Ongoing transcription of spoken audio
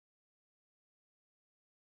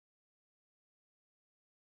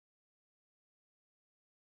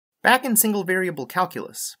Back in single variable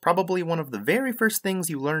calculus, probably one of the very first things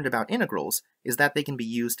you learned about integrals is that they can be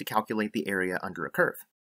used to calculate the area under a curve.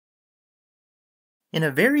 In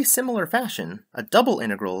a very similar fashion, a double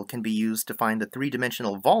integral can be used to find the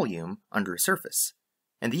three-dimensional volume under a surface.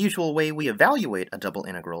 And the usual way we evaluate a double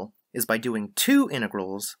integral is by doing two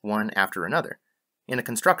integrals one after another, in a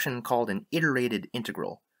construction called an iterated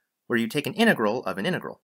integral, where you take an integral of an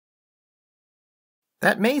integral.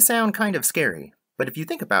 That may sound kind of scary, but if you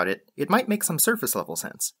think about it, it might make some surface level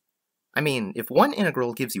sense. I mean, if one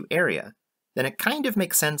integral gives you area, then it kind of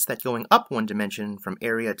makes sense that going up one dimension from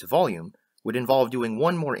area to volume would involve doing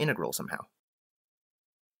one more integral somehow.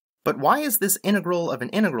 But why is this integral of an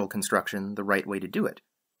integral construction the right way to do it?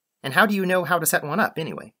 And how do you know how to set one up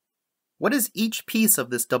anyway? What is each piece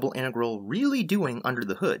of this double integral really doing under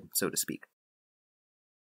the hood, so to speak?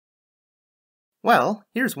 Well,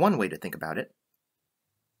 here's one way to think about it.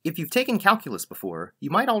 If you've taken calculus before, you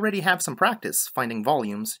might already have some practice finding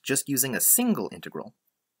volumes just using a single integral.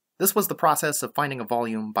 This was the process of finding a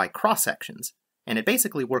volume by cross-sections, and it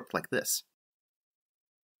basically worked like this.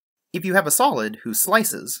 If you have a solid whose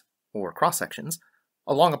slices, or cross-sections,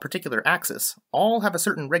 along a particular axis all have a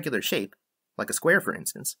certain regular shape, like a square for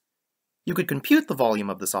instance, you could compute the volume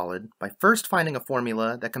of the solid by first finding a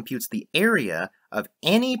formula that computes the area of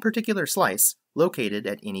any particular slice located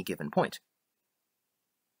at any given point.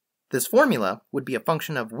 This formula would be a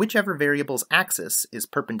function of whichever variable's axis is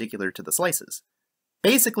perpendicular to the slices,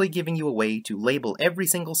 basically giving you a way to label every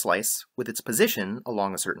single slice with its position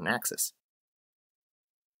along a certain axis.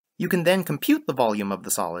 You can then compute the volume of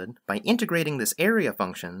the solid by integrating this area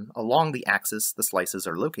function along the axis the slices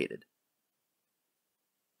are located.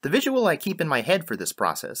 The visual I keep in my head for this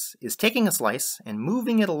process is taking a slice and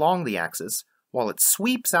moving it along the axis while it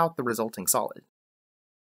sweeps out the resulting solid.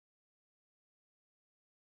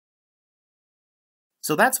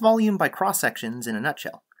 So that's volume by cross-sections in a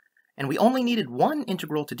nutshell, and we only needed one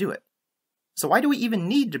integral to do it. So why do we even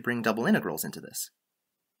need to bring double integrals into this?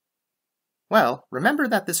 Well, remember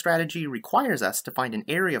that this strategy requires us to find an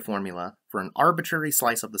area formula for an arbitrary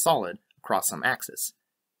slice of the solid across some axis.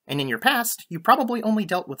 And in your past, you probably only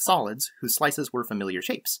dealt with solids whose slices were familiar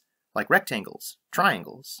shapes, like rectangles,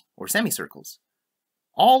 triangles, or semicircles,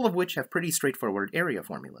 all of which have pretty straightforward area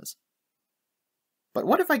formulas. But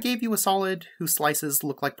what if I gave you a solid whose slices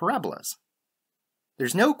look like parabolas?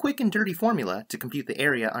 There's no quick and dirty formula to compute the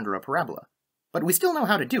area under a parabola, but we still know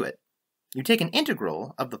how to do it. You take an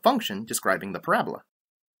integral of the function describing the parabola.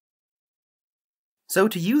 So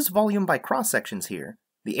to use volume by cross-sections here,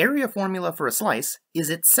 the area formula for a slice is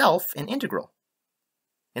itself an integral.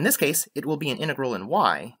 In this case, it will be an integral in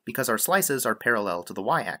y, because our slices are parallel to the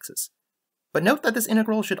y-axis. But note that this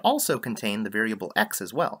integral should also contain the variable x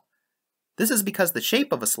as well. This is because the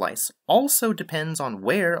shape of a slice also depends on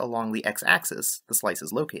where along the x-axis the slice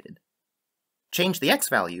is located. Change the x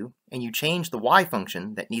value, and you change the y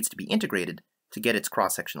function that needs to be integrated to get its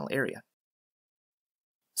cross-sectional area.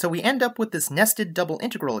 So we end up with this nested double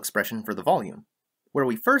integral expression for the volume, where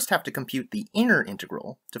we first have to compute the inner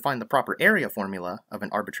integral to find the proper area formula of an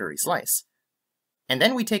arbitrary slice. And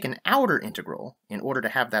then we take an outer integral in order to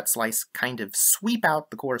have that slice kind of sweep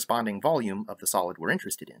out the corresponding volume of the solid we're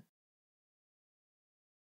interested in.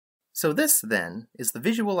 So this, then, is the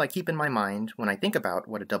visual I keep in my mind when I think about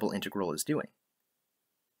what a double integral is doing.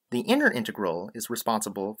 The inner integral is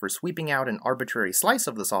responsible for sweeping out an arbitrary slice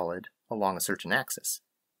of the solid along a certain axis.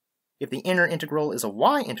 If the inner integral is a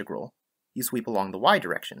y integral, you sweep along the y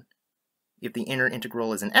direction. If the inner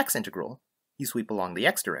integral is an x integral, you sweep along the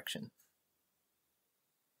x direction.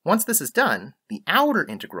 Once this is done, the outer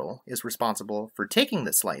integral is responsible for taking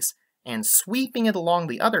this slice and sweeping it along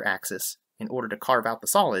the other axis in order to carve out the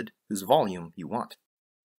solid whose volume you want.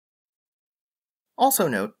 Also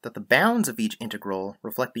note that the bounds of each integral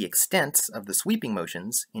reflect the extents of the sweeping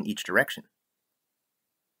motions in each direction.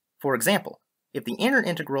 For example, if the inner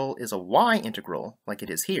integral is a y integral, like it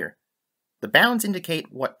is here, the bounds indicate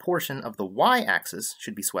what portion of the y-axis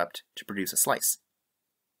should be swept to produce a slice.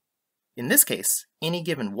 In this case, any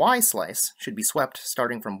given y slice should be swept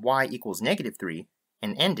starting from y equals -3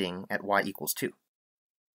 and ending at y equals 2.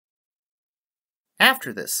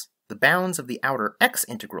 After this, the bounds of the outer x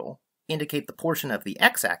integral indicate the portion of the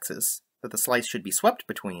x-axis that the slice should be swept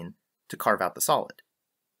between to carve out the solid.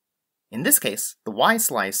 In this case, the y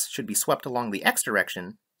slice should be swept along the x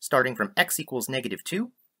direction, starting from x equals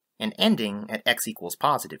 -2 and ending at x equals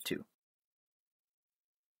 +2.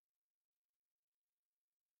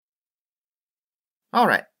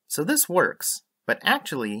 Alright, so this works, but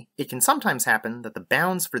actually, it can sometimes happen that the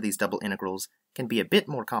bounds for these double integrals can be a bit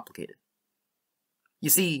more complicated. You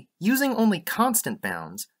see, using only constant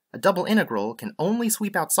bounds a double integral can only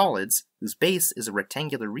sweep out solids whose base is a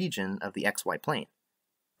rectangular region of the xy plane,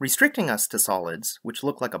 restricting us to solids which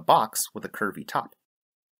look like a box with a curvy top.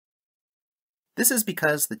 This is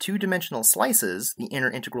because the two-dimensional slices the inner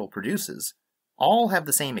integral produces all have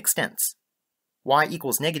the same extents, y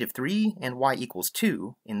equals -3 and y equals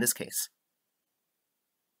 2 in this case.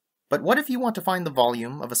 But what if you want to find the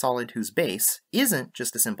volume of a solid whose base isn't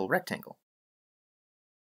just a simple rectangle?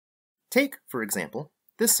 Take, for example,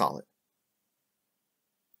 this solid.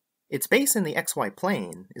 Its base in the xy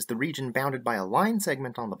plane is the region bounded by a line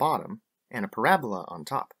segment on the bottom and a parabola on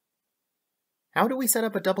top. How do we set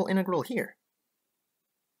up a double integral here?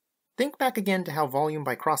 Think back again to how volume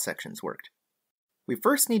by cross-sections worked. We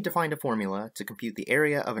first need to find a formula to compute the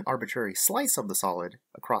area of an arbitrary slice of the solid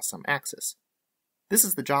across some axis. This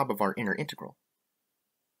is the job of our inner integral.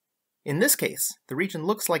 In this case, the region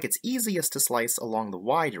looks like it's easiest to slice along the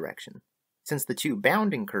y direction, since the two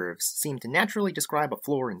bounding curves seem to naturally describe a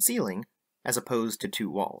floor and ceiling as opposed to two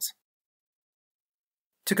walls.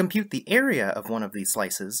 To compute the area of one of these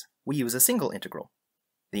slices, we use a single integral,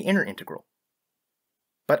 the inner integral.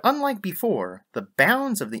 But unlike before, the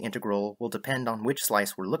bounds of the integral will depend on which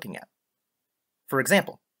slice we're looking at. For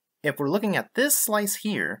example, if we're looking at this slice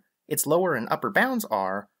here, its lower and upper bounds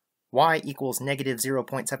are y equals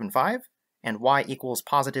 -0.75 and y equals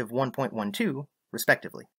 +1.12,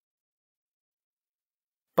 respectively.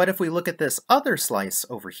 But if we look at this other slice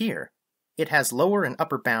over here, it has lower and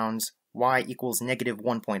upper bounds y equals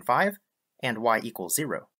 -1.5 and y equals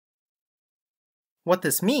 0. What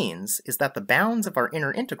this means is that the bounds of our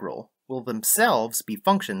inner integral will themselves be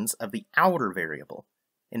functions of the outer variable,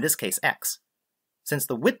 in this case x, since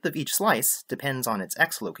the width of each slice depends on its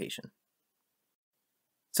x location.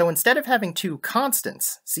 So instead of having two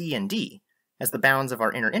constants, c and d, as the bounds of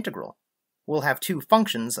our inner integral, we'll have two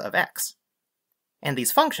functions of x. And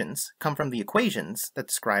these functions come from the equations that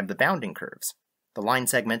describe the bounding curves, the line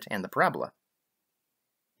segment and the parabola.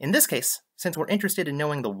 In this case, since we're interested in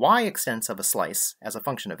knowing the y extents of a slice as a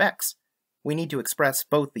function of x, we need to express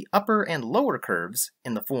both the upper and lower curves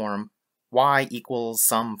in the form y equals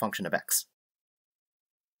some function of x.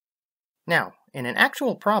 Now, in an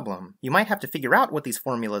actual problem, you might have to figure out what these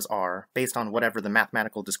formulas are based on whatever the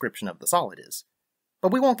mathematical description of the solid is.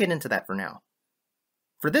 But we won't get into that for now.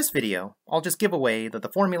 For this video, I'll just give away that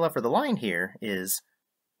the formula for the line here is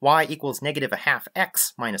y equals -1/2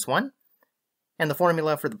 x minus 1, and the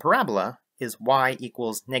formula for the parabola is y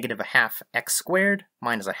equals -1/2 x squared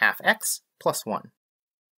minus 1/2 x plus 1.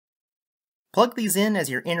 Plug these in as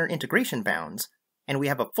your inner integration bounds, and we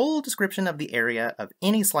have a full description of the area of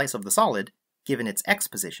any slice of the solid given its x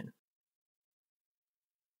position.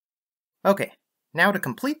 Okay, now to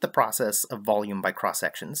complete the process of volume by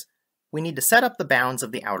cross-sections, we need to set up the bounds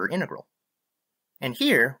of the outer integral. And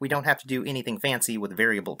here, we don't have to do anything fancy with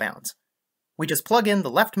variable bounds. We just plug in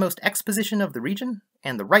the leftmost x position of the region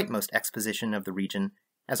and the rightmost x position of the region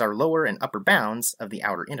as our lower and upper bounds of the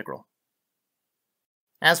outer integral.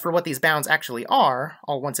 As for what these bounds actually are,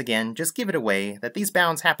 I'll once again just give it away that these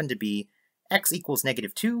bounds happen to be x equals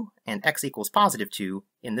 -2 and x equals +2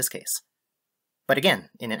 in this case. But again,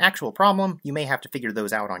 in an actual problem, you may have to figure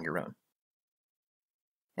those out on your own.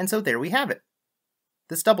 And so there we have it.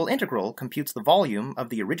 This double integral computes the volume of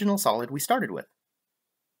the original solid we started with.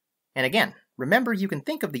 And again, remember you can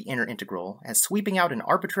think of the inner integral as sweeping out an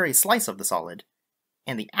arbitrary slice of the solid,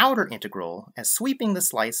 and the outer integral as sweeping the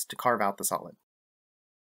slice to carve out the solid.